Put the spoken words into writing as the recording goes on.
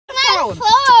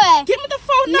phone. Give me the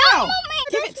phone now. No, Mommy.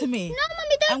 Give it to me. No,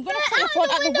 Mommy, don't. I'm gonna put your phone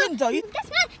out the window. You... That's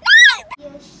not. No.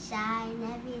 You shine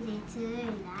every day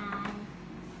tonight.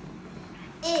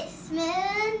 It's midnight.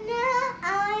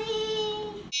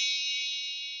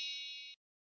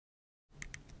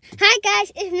 Hi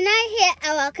guys, it's Minai here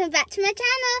and welcome back to my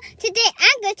channel. Today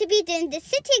I'm going to be doing the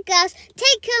City Girls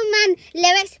Take Your Man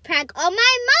lyrics prank on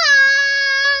my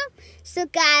mom. So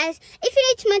guys, if you're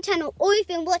new to my channel or you've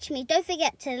been watching me, don't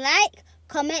forget to like,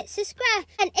 comment, subscribe.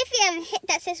 And if you haven't hit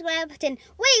that subscribe button,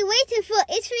 what are you waiting for?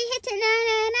 It's free, hit it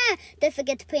now. Don't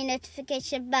forget to put your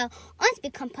notification bell on to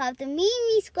become part of the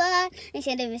Mimi Squad and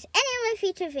so you don't miss any of my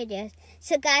future videos.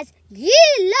 So guys, you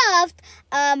loved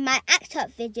my act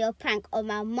up video prank on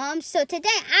my mom. So today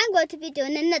I'm going to be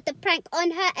doing another prank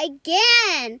on her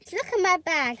again. So look at my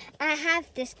bag. I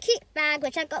have this cute bag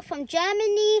which I got from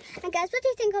Germany. And guys, what do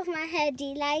you think of my hair? Do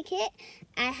you like it?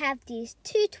 I have these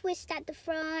two twists at the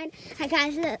front. And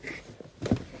guys, look.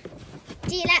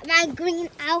 Do you like my green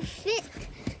outfit?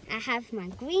 I have my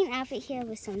green outfit here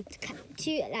with some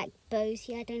two like bows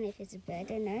here. I don't know if it's a bird, I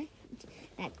don't know.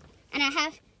 And I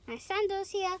have my sandals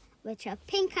here, which are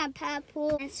pink and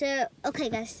purple. And so, okay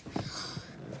guys.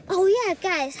 Oh yeah,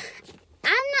 guys.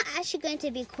 I'm not actually going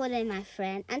to be calling my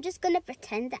friend. I'm just going to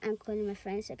pretend that I'm calling my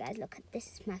friend. So guys, look, this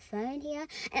is my phone here.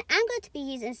 And I'm going to be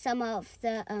using some of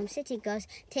the City Girls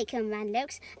Take Your Man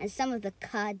lyrics and some of the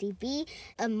Cardi B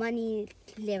Money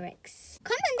lyrics.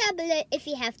 Comment down below if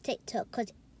you have TikTok,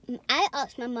 because I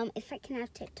asked my mum if I can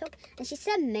have TikTok and she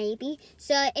said maybe.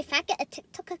 So if I get a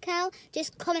TikTok account,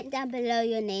 just comment down below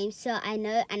your name so I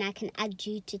know and I can add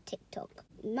you to TikTok.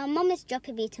 My mum is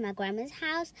dropping me to my grandma's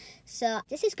house, so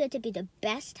this is going to be the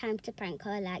best time to prank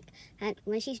her. Like, and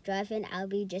when she's driving, I'll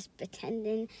be just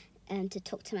pretending to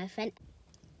talk to my friend.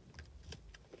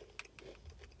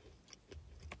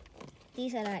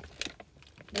 These are like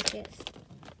biscuits.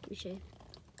 Let me show you.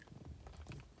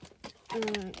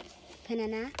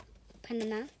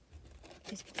 Panana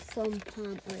is from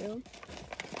palm oil.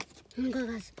 Oh my god,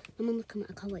 guys, my mum will come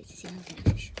out. I can't wait to see how they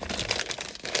finish.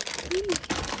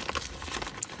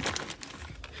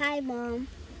 Hi, Mom.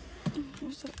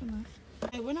 What's up, man?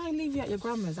 Hey, when I leave you at your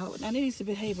grandma's, I need you to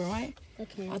behave, alright?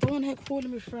 Okay. I don't want her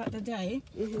calling me throughout the day.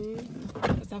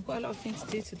 Because I've got a lot of things to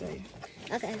do today.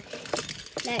 Okay.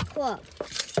 Like what?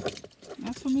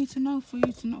 That's for me to know, for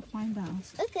you to not find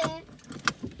out. Okay.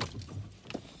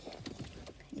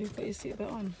 You've got your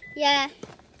seatbelt on? Yeah.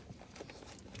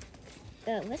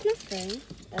 Oh, where's my phone?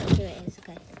 Oh, here it is.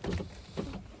 Okay.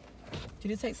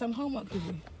 Did you take some homework with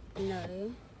you?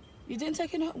 No. You didn't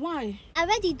take it? Why? I've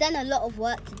already done a lot of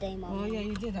work today, Mom. Oh, yeah,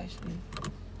 you did actually.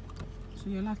 So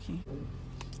you're lucky.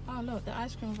 Oh, look, the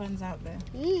ice cream van's out there.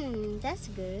 That's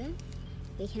good.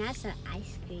 We can have some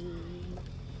ice cream.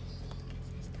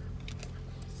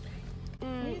 What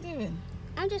are you doing?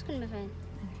 I'm just calling my friend.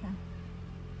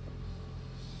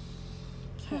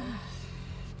 Okay.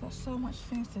 I've got so much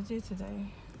things to do today.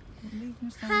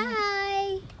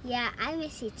 Hi. Yeah, I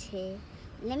miss you too.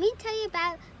 Let me tell you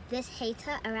about this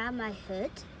hater around my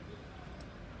hood.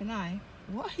 And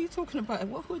what are you talking about?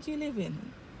 What hood do you live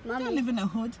in? Mommy, you don't live in a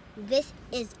hood. This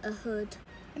is a hood.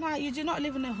 And you do not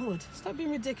live in a hood. Stop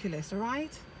being ridiculous,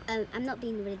 alright? I'm not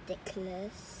being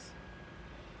ridiculous.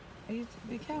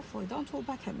 Be careful. Don't talk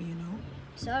back at me, you know.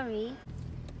 Sorry.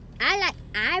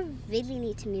 I really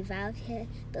need to move out of here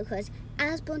because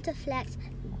I was born to flex,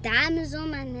 diamonds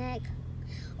on my neck.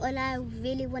 All I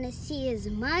really want to see is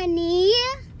money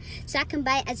so I can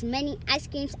buy as many ice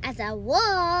creams as I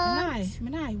want.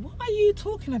 Minai, what are you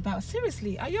talking about?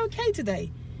 Seriously, are you okay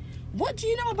today? What do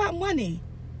you know about money?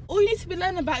 All you need to be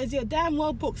learning about is your damn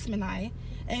well books, Minai,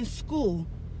 and school.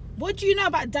 What do you know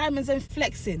about diamonds and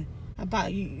flexing?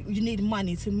 About you need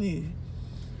money to move.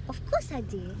 Of course I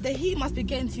do. The heat must be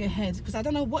getting to your head because I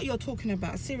don't know what you're talking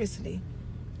about, seriously.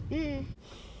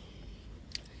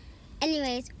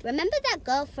 Anyways, remember that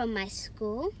girl from my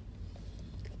school?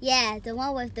 Yeah, the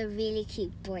one with the really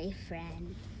cute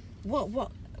boyfriend.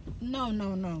 What? No.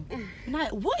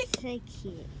 Minai, what is... So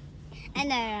cute. I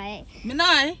know, right?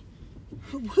 Minai,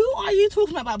 who are you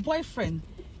talking about boyfriend?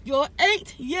 You're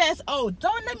 8 years old.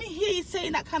 Don't let me hear you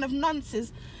saying that kind of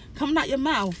nonsense coming out your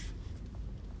mouth.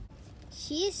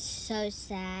 She is so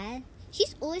sad.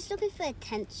 She's always looking for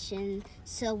attention.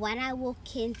 So when I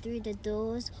walk in through the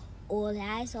doors, all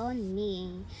eyes on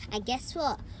me. And guess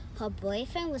what? Her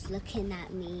boyfriend was looking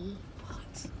at me.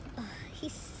 What? Oh,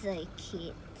 he's so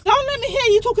cute. Don't let me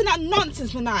hear you talking that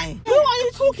nonsense, Minai. Who are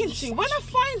you talking to? When I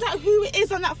find out who it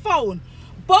is on that phone,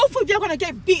 both of you are going to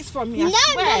get beats from me, I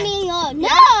swear. No, Mommy,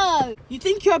 no. You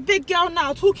think you're a big girl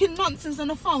now talking nonsense on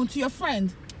the phone to your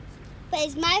friend? But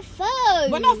it's my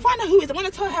phone. When I find out who it is, I'm going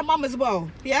to tell her mum as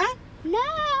well. Yeah? No.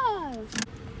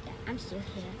 I'm still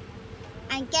here.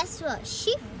 And guess what?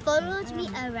 She followed me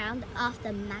around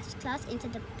after maths class into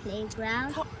the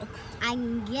playground.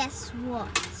 And guess what?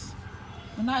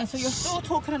 Nice. So you're still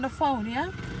talking on the phone,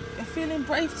 yeah? You're feeling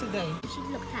brave today. She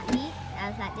looked at me. I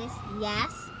was like this.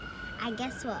 Yes. And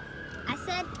guess what? I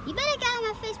said, you better get out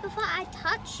of my face before I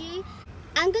touch you.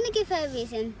 I'm going to give her a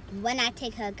reason when I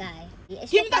take her guy.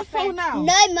 Give me that phone now.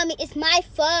 No, Mummy, it's my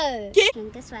phone.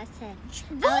 And guess what I said?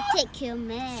 What? I'll take your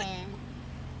man.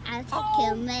 I'll take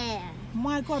your man.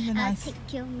 My God, I'll Minai.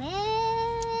 take your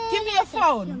man. Give me your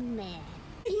phone. Your man.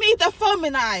 Give me the phone,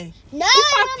 Minai. No,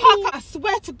 If I Mummy. pop, I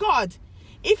swear to God,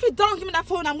 if you don't give me that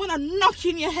phone, I'm going to knock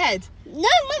you in your head. No,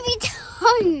 Mummy,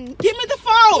 don't. Give me the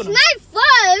phone. It's my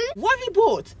phone. What have you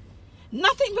bought?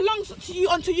 Nothing belongs to you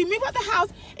until you move out the house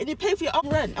and you pay for your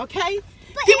own rent, okay?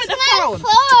 But Give me it's the my phone.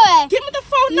 phone. Give me the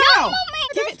phone No, now. Mummy,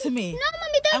 Give it to me. No,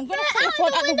 Mummy, don't I'm gonna throw throw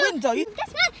it your phone out the window. You-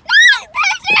 That's not. No,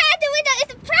 don't throw it out the window.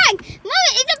 It's a prank.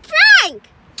 Mummy, it's a prank.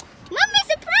 Mummy,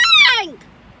 it's a prank.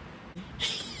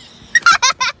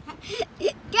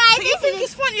 Guys, So you think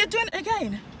it's fun? You're doing it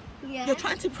again. Yeah. You're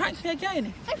trying to prank me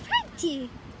again. I pranked you.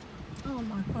 Oh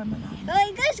my God, Minai. Oh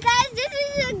my gosh, guys, this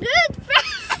is a good prank.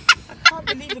 I can't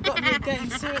believe you got me again.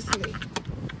 Seriously.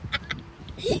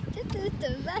 This is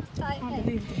the best I time can't ever.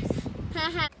 believe this.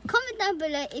 Comment down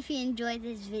below if you enjoyed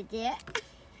this video.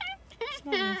 It's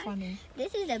not even funny.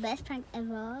 This is the best prank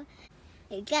ever.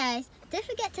 Hey guys, don't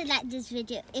forget to like this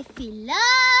video if you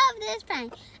love this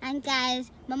prank. And guys,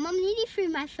 my mom nearly threw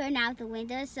my phone out the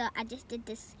window, so I just did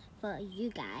this for you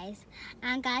guys.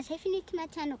 And guys, if you're new to my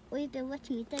channel or you've been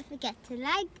watching me, don't forget to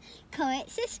like, comment,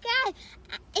 subscribe.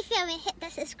 If you haven't hit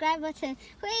that subscribe button,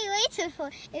 what are you waiting for?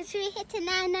 It's really hit it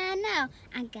now.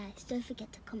 And guys, don't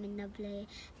forget to comment down below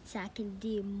so I can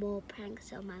do more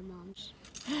pranks on my mom.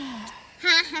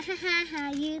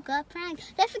 You got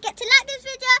pranked. Don't forget to like this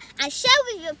video and share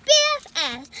with your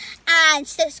BFFs and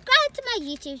subscribe to my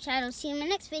YouTube channel. See you in my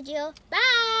next video.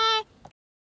 Bye.